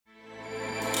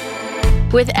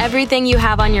With everything you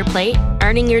have on your plate,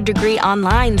 earning your degree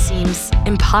online seems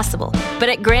impossible. But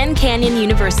at Grand Canyon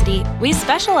University, we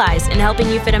specialize in helping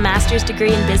you fit a master's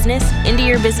degree in business into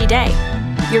your busy day.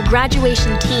 Your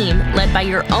graduation team, led by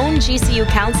your own GCU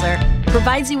counselor,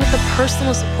 provides you with the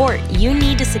personal support you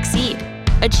need to succeed.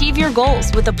 Achieve your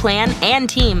goals with a plan and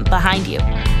team behind you.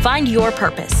 Find your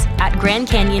purpose at Grand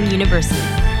Canyon University.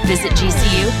 Visit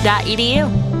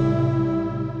gcu.edu.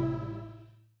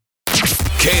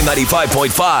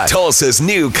 K95.5, Tulsa's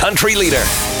new country leader.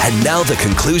 And now the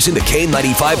conclusion to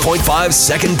K95.5's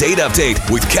second date update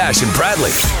with Cash and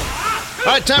Bradley.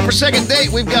 All right, time for second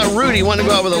date. We've got Rudy wanting to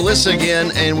go out with Alyssa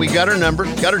again, and we got her number,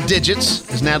 got her digits,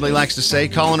 as Natalie likes to say,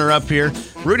 calling her up here.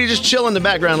 Rudy, just chill in the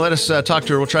background. Let us talk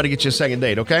to her. We'll try to get you a second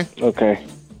date, okay? Okay.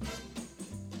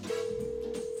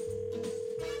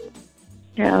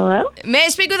 Hello? May I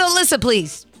speak with Alyssa,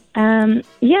 please?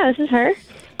 Yeah, this is her.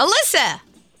 Alyssa,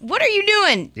 what are you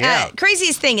doing? Yeah.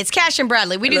 Craziest thing, it's Cash and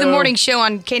Bradley. We do the morning show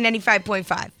on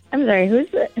K95.5. I'm sorry, who's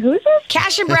this?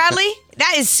 Cash and Bradley?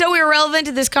 That is so irrelevant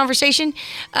to this conversation.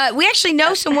 We actually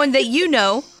know someone that you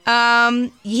know.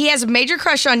 He has a major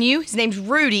crush on you. His name's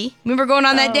Rudy. Remember going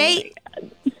on that date?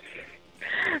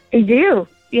 I do.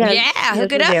 Yes. Yeah,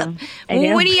 hook it I up. do. I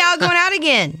do. When are y'all going out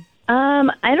again?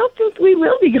 I don't think we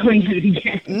will be going out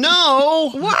again. No.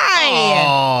 Why?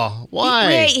 Oh, why?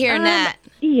 We hate hearing that.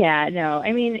 Yeah, no.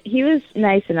 I mean, he was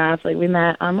nice enough. Like, we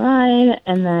met online,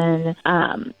 and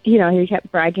then, he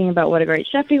kept bragging about what a great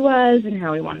chef he was and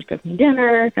how he wanted to cook me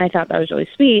dinner. And I thought that was really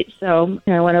sweet. So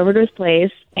I went over to his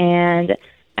place, and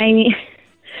and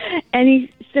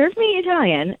he served me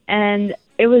Italian, and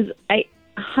it was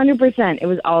 100%. It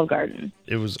was Olive Garden.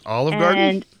 It was Olive Garden?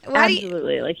 And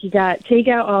absolutely. Like, he got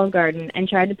takeout Olive Garden and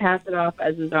tried to pass it off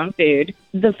as his own food.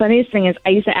 The funniest thing is I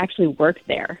used to actually work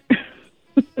there.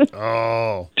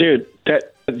 Oh. Dude, that's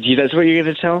what you're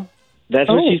going to tell? That's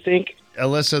what you think?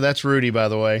 Alyssa, that's Rudy, by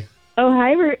the way. Oh,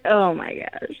 hi, oh, my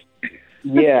gosh.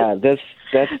 Yeah, that's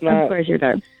not... Of course you're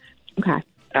there. Okay.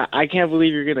 I can't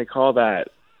believe you're going to call that.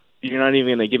 You're not even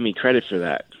going to give me credit for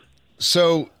that.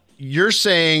 So you're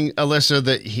saying, Alyssa,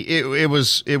 that it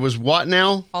was what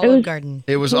now? Olive Garden.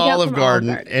 It was He got Olive from Garden,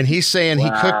 Olive Garden. and he's saying he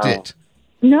cooked it.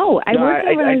 No, I worked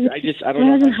there when I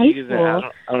was in high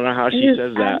school. I don't know how she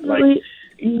says that. Like,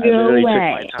 no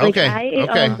way. Okay, I ate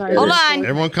okay. Olive Garden. Hold on.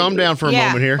 Everyone calm down for a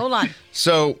moment here. Hold on.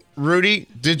 So, Rudy,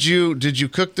 did you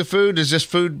cook the food? Is this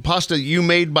food pasta you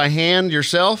made by hand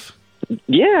yourself?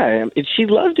 Yeah, and she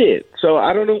loved it. So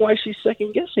I don't know why she's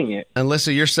second guessing it. And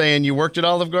Alyssa, you're saying you worked at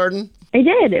Olive Garden? I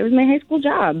did. It was my high school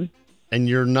job. And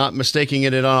you're not mistaking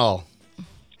it at all?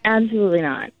 Absolutely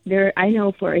not. I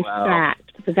know for a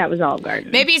fact that was Olive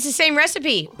Garden. Maybe it's the same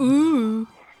recipe. Ooh.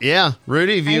 Yeah.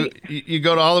 Rudy, you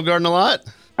go to Olive Garden a lot?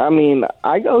 I mean,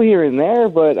 I go here and there,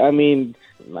 but I mean,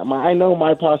 I know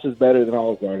my pasta's better than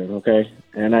Olive Garden, okay?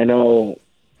 And I know,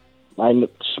 I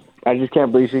just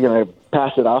can't believe she's going to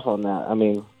pass it off on that. I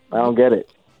mean, I don't get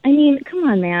it. I mean, come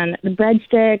on, man. The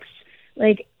breadsticks,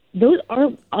 like, those are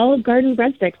Olive Garden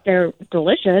breadsticks. They're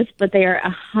delicious, but they are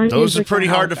 100%. Those are pretty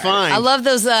hard to find. I love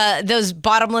those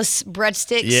bottomless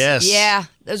breadsticks. Yes. Yeah,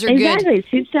 those are exactly.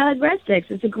 Soup salad breadsticks.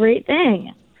 It's a great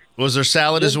thing. Was there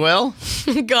salad as well?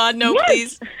 good. God, no, Yes.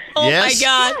 please. Oh, Yes. my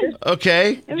God. Yes.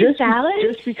 Okay. It was salad.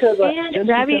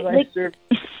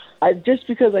 Just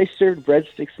because I served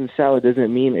breadsticks and salad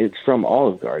doesn't mean it's from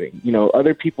Olive Garden. You know,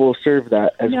 other people serve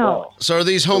that as well. So are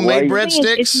these homemade Why-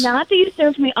 breadsticks? It's not that you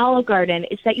served me Olive Garden.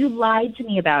 It's that you lied to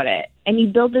me about it. And you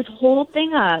built this whole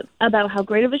thing up about how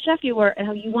great of a chef you were and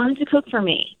how you wanted to cook for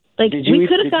me. Like, we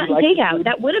could have gotten takeout.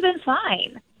 That would have been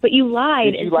fine. But you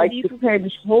lied and said you prepared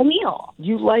this whole meal.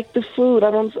 You like the food. I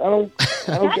don't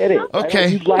get it. Okay.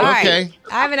 You like Okay. Right.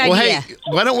 I have an Well, idea. hey,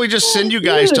 why don't we just send you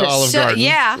guys to Olive Garden?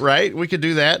 yeah. Right? We could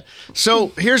do that. So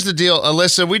here's the deal,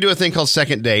 Alyssa. We do a thing called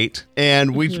second date,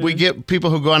 and we get people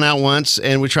who've gone out once,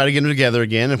 and we try to get them together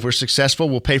again. If we're successful,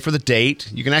 we'll pay for the date.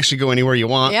 You can actually go anywhere you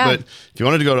want, Yeah. but if you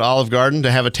wanted to go to Olive Garden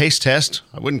to have a taste test,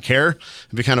 I wouldn't care.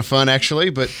 It'd be kind of fun, actually.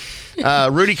 But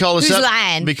Rudy called us Who's up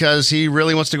lying? because he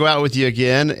really wants to go out with you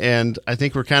again, and I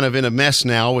think we're kind of in a mess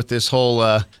now with this whole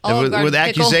Olive Garden with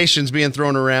pickle. accusations being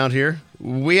thrown around here.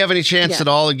 We have any chance at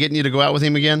all of getting you to go out with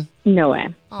him again? No way.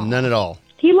 None at all.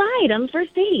 He lied on the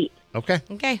first date. Okay.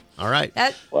 Okay. All right.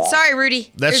 Sorry,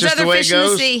 Rudy. That's There's just other the way fish it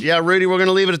goes. in the sea. Yeah, Rudy, we're going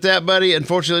to leave it at that, buddy.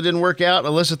 Unfortunately, it didn't work out.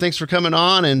 Alyssa, thanks for coming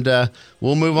on, and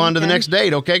we'll move on to the next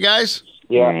date. Okay, guys?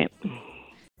 Yeah. All right.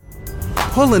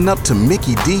 Pulling up to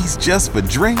Mickey D's just for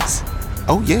drinks?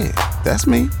 Oh, yeah, that's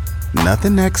me.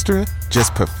 Nothing extra,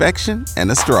 just perfection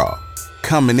and a straw.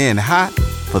 Coming in hot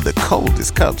for the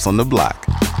coldest cups on the block.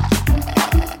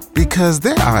 Because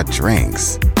there are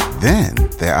drinks. Then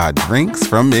there are drinks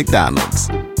from McDonald's.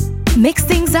 Mix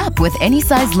things up with any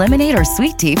size lemonade or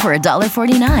sweet tea for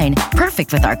 $1.49.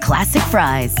 Perfect with our classic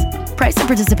fries. Price and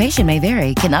participation may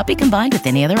vary. Cannot be combined with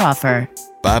any other offer.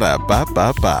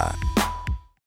 Ba-da-ba-ba-ba.